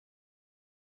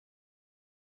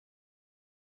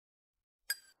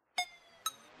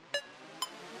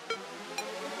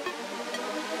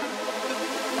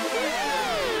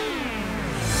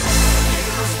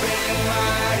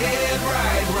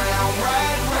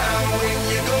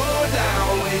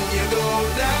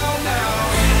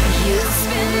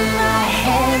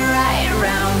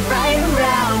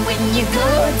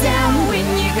down, when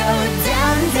you go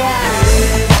down,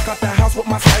 down. Walk out the house with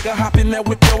my swagger, hop in that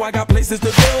whip, yo, I got places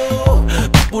to go.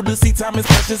 People to see, time is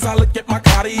precious, I look at my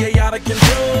Cartier out of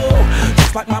control.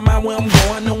 Just like my mind where I'm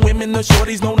going, the women, the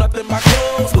shorties know nothing but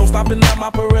clothes. No stopping at my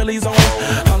Pirelli's on,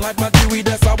 unlike my jewelry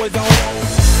that's always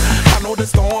on. I know the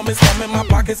storm is coming, my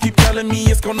pockets keep telling me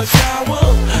it's gonna shower.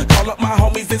 Call up my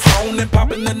homies, it's on and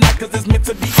popping the night cause it's meant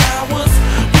to be ours.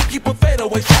 We keep a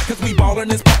fadeaway shot cause we ballin'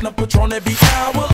 this platinum Patron every hour.